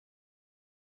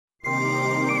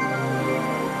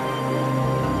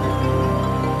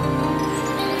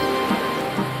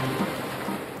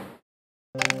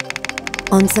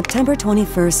On September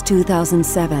 21,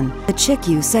 2007, the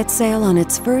Chikyu set sail on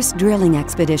its first drilling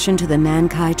expedition to the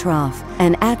Nankai Trough,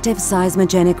 an active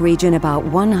seismogenic region about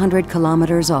 100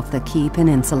 kilometers off the Kii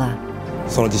Peninsula.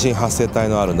 その地震発生帯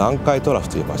のある南海トラフ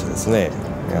という場所ですね。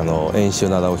遠州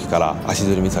灘沖から足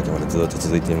摺岬までずっと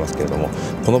続いていますけれども、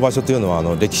この場所というのは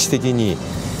歴史的に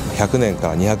100年か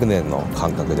ら200年の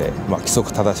間隔で、規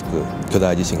則正しく巨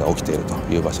大地震が起きていると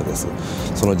いう場所です。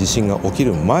その地震が起き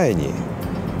る前に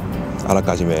あら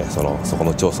かじめそこ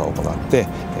の調査を行って、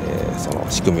その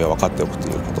仕組みを分かっておくと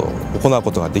いうことを行う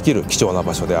ことができる貴重な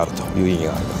場所であるという意義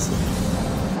があります。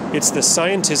It's the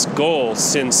scientists' goal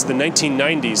since the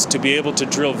 1990s to be able to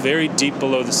drill very deep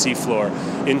below the seafloor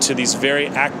into these very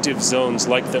active zones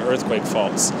like the earthquake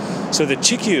faults. So the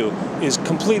Chikyu is a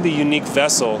completely unique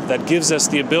vessel that gives us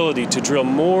the ability to drill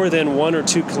more than 1 or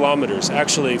 2 kilometers,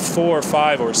 actually 4,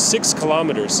 5, or 6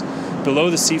 kilometers below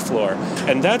the seafloor.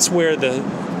 And that's where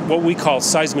what we call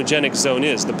seismogenic zone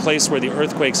is, the place where the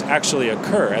earthquakes actually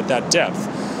occur at that depth.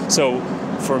 So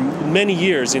for many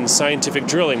years in scientific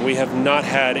drilling, we have not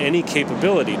had any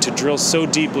capability to drill so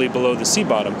deeply below the sea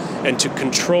bottom and to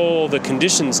control the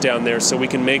conditions down there so we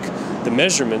can make the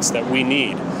measurements that we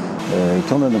need.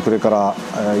 去年の暮れから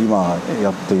今や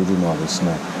っているのはです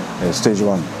ね、ステージ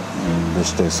1で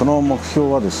して、その目標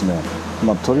はですね、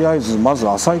とりあえずまず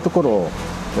浅いところを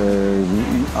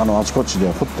あちこちで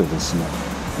掘ってですね、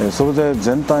それで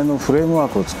全体のフレームワー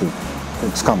クをつ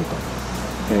かむと。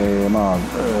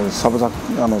サブダク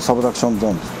ションゾ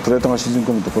ーン、プレートが沈み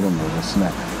込むところのです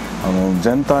ね、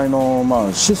全体の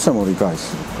システムを理解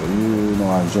するというの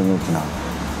が非常に大きな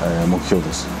目標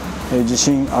です。地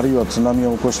震あるいは津波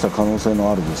を起こした可能性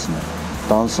のあるですね、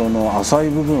断層の浅い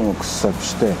部分を掘削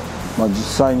して、実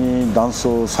際に断層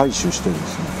を採取してで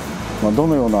すね、ど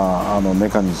のようなメ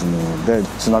カニズムで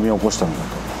津波を起こしたのか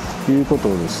ということ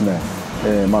をですね、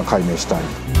解明したい。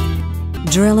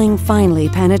Drilling finally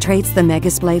penetrates the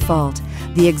Megasplay Fault,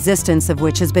 the existence of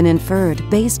which has been inferred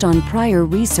based on prior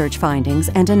research findings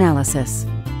and analysis.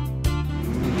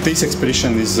 This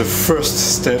expedition is the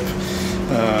first step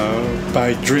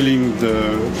by drilling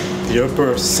the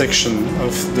upper section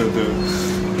of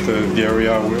the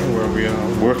area where we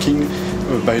are working,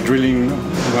 by drilling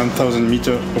 1,000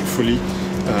 meters, hopefully,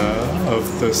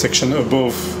 of the section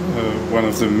above one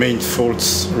of the main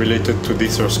faults related to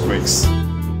these earthquakes.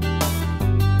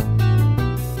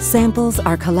 Samples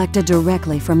are collected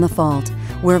directly from the fault,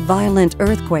 where violent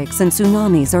earthquakes and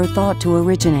tsunamis are thought to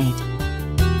originate.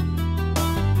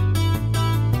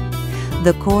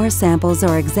 The core samples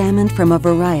are examined from a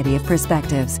variety of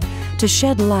perspectives to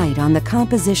shed light on the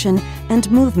composition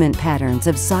and movement patterns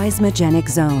of seismogenic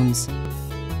zones.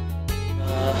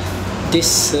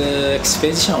 This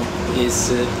expedition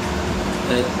is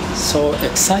so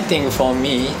exciting for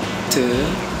me to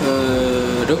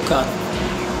look at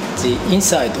the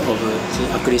inside of the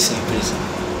Akrisin Prism.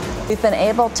 We've been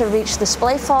able to reach the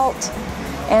splay fault,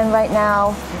 and right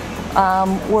now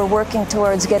we're working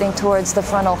towards getting towards the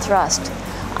frontal thrust.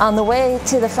 On the way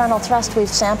to the frontal thrust, we've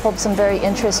sampled some very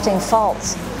interesting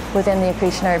faults within the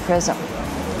accretionary prism.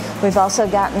 We've also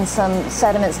gotten some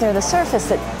sediments near the surface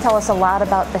that tell us a lot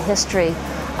about the history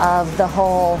of the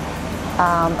whole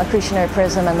accretionary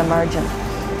prism and the margin.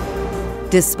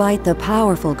 Despite the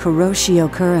powerful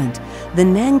Kuroshio current, the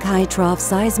Nankai Trough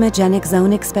Seismogenic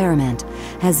Zone experiment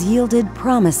has yielded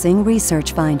promising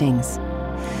research findings.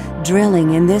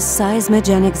 Drilling in this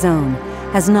seismogenic zone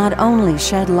has not only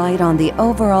shed light on the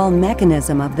overall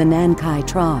mechanism of the Nankai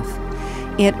Trough,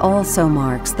 it also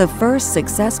marks the first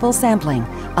successful sampling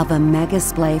of a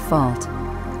megasplay fault.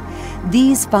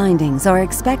 These findings are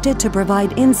expected to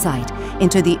provide insight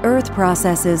into the Earth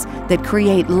processes that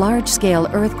create large-scale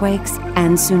earthquakes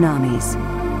and tsunamis.